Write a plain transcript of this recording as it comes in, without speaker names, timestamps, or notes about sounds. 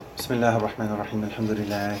بسم الله الرحمن الرحيم الحمد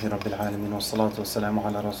لله رب العالمين والصلاة والسلام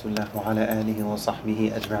على رسول الله وعلى آله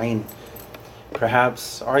وصحبه أجمعين.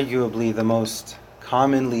 Perhaps, arguably, the most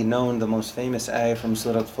commonly known, the most famous ayah from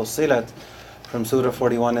Surah Fussilat, from Surah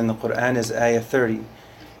 41 in the Quran is ayah 30,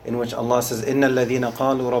 in which Allah says, إِنَّ الَّذِينَ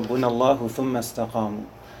قَالُوا رَبُّنَا اللَّهُ ثُمَّ اسْتَقَامُوا.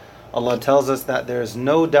 Allah tells us that there is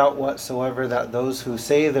no doubt whatsoever that those who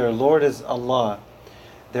say their Lord is Allah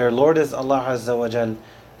Azza wa Jal,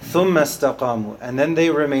 ثُمَّ اسْتَقَامُوا, and then they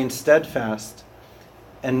remain steadfast.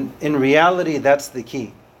 And in reality, that's the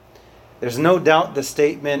key. There's no doubt the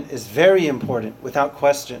statement is very important, without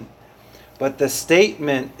question. But the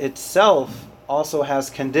statement itself also has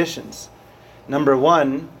conditions. Number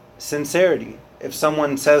one, sincerity. If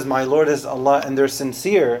someone says, my Lord is Allah, and they're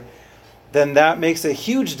sincere, then that makes a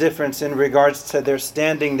huge difference in regards to their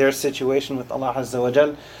standing, their situation with Allah Azza wa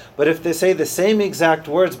Jal. But if they say the same exact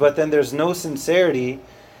words, but then there's no sincerity,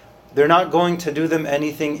 they're not going to do them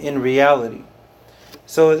anything in reality.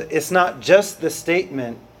 So it's not just the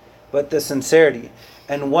statement, but the sincerity.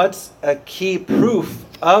 And what's a key proof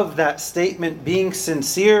of that statement being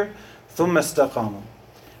sincere? ثُمَّ اسْتَقَامُوا,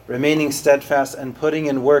 remaining steadfast and putting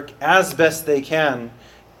in work as best they can,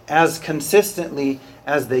 as consistently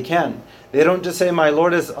as they can. They don't just say, my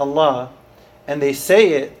Lord is Allah, and they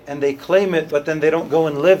say it and they claim it, but then they don't go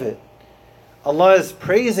and live it. Allah is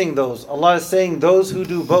praising those. Allah is saying those who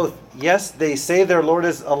do both. Yes, they say their Lord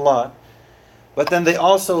is Allah, but then they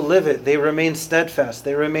also live it. They remain steadfast.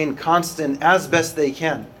 They remain constant as best they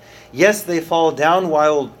can. Yes, they fall down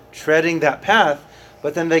while treading that path,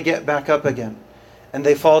 but then they get back up again. And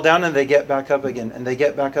they fall down and they get back up again. And they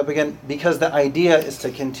get back up again, because the idea is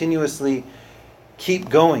to continuously keep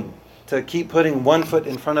going, to keep putting one foot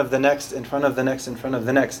in front of the next, in front of the next, in front of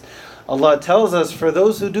the next. Allah tells us, for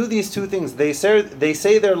those who do these two things, they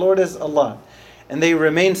say their Lord is Allah, and they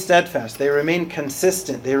remain steadfast, they remain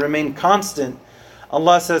consistent, they remain constant.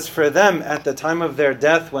 Allah says for them, at the time of their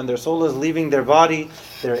death, when their soul is leaving their body,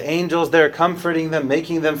 there are angels there comforting them,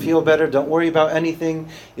 making them feel better. Don't worry about anything.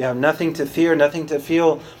 You have nothing to fear, nothing to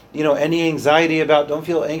feel, any anxiety about. Don't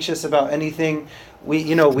feel anxious about anything.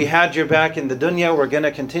 We had your back in the dunya. We're going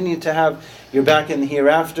to continue to have your back in the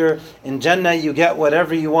hereafter. In Jannah, you get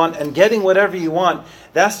whatever you want. And getting whatever you want,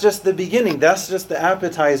 that's just the beginning. That's just the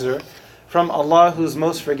appetizer from Allah, who's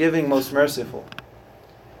most forgiving, most merciful.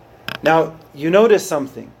 Now, you notice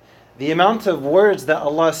something. The amount of words that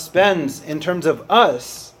Allah spends in terms of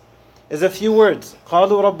us is a few words.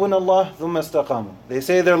 قَالُوا رَبُّنَا اللَّهُ ثُمَّ اسْتَقَامُوا. They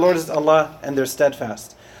say their Lord is Allah and they're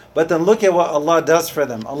steadfast. But then look at what Allah does for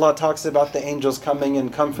them. Allah talks about the angels coming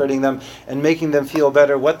and comforting them and making them feel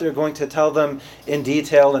better, what they're going to tell them in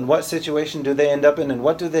detail, and what situation do they end up in, and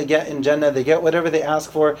what do they get in Jannah. They get whatever they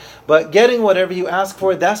ask for. But getting whatever you ask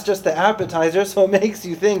for, that's just the appetizer. So it makes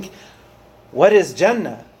you think, what is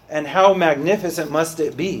Jannah? And how magnificent must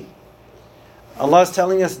it be? Allah is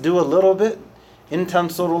telling us, do a little bit. إِن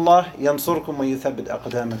تَنْصُرُوا اللَّهِ يَنْصُرْكُمْ وَيُثَبِّتْ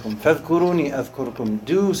أَقْدَامَكُمْ فَاذْكُرُونِي أَذْكُرْكُمْ.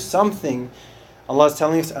 Do something. Allah is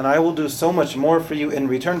telling us, and I will do so much more for you in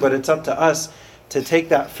return. But it's up to us to take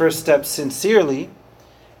that first step sincerely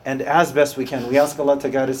and as best we can. We ask Allah to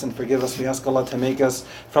guide us and forgive us. We ask Allah to make us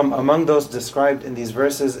from among those described in these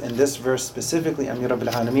verses, in this verse specifically. Ameen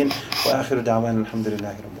Rabbil Alameen. Wa akhiru da'wana alhamdulillahi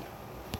rabbil alamin.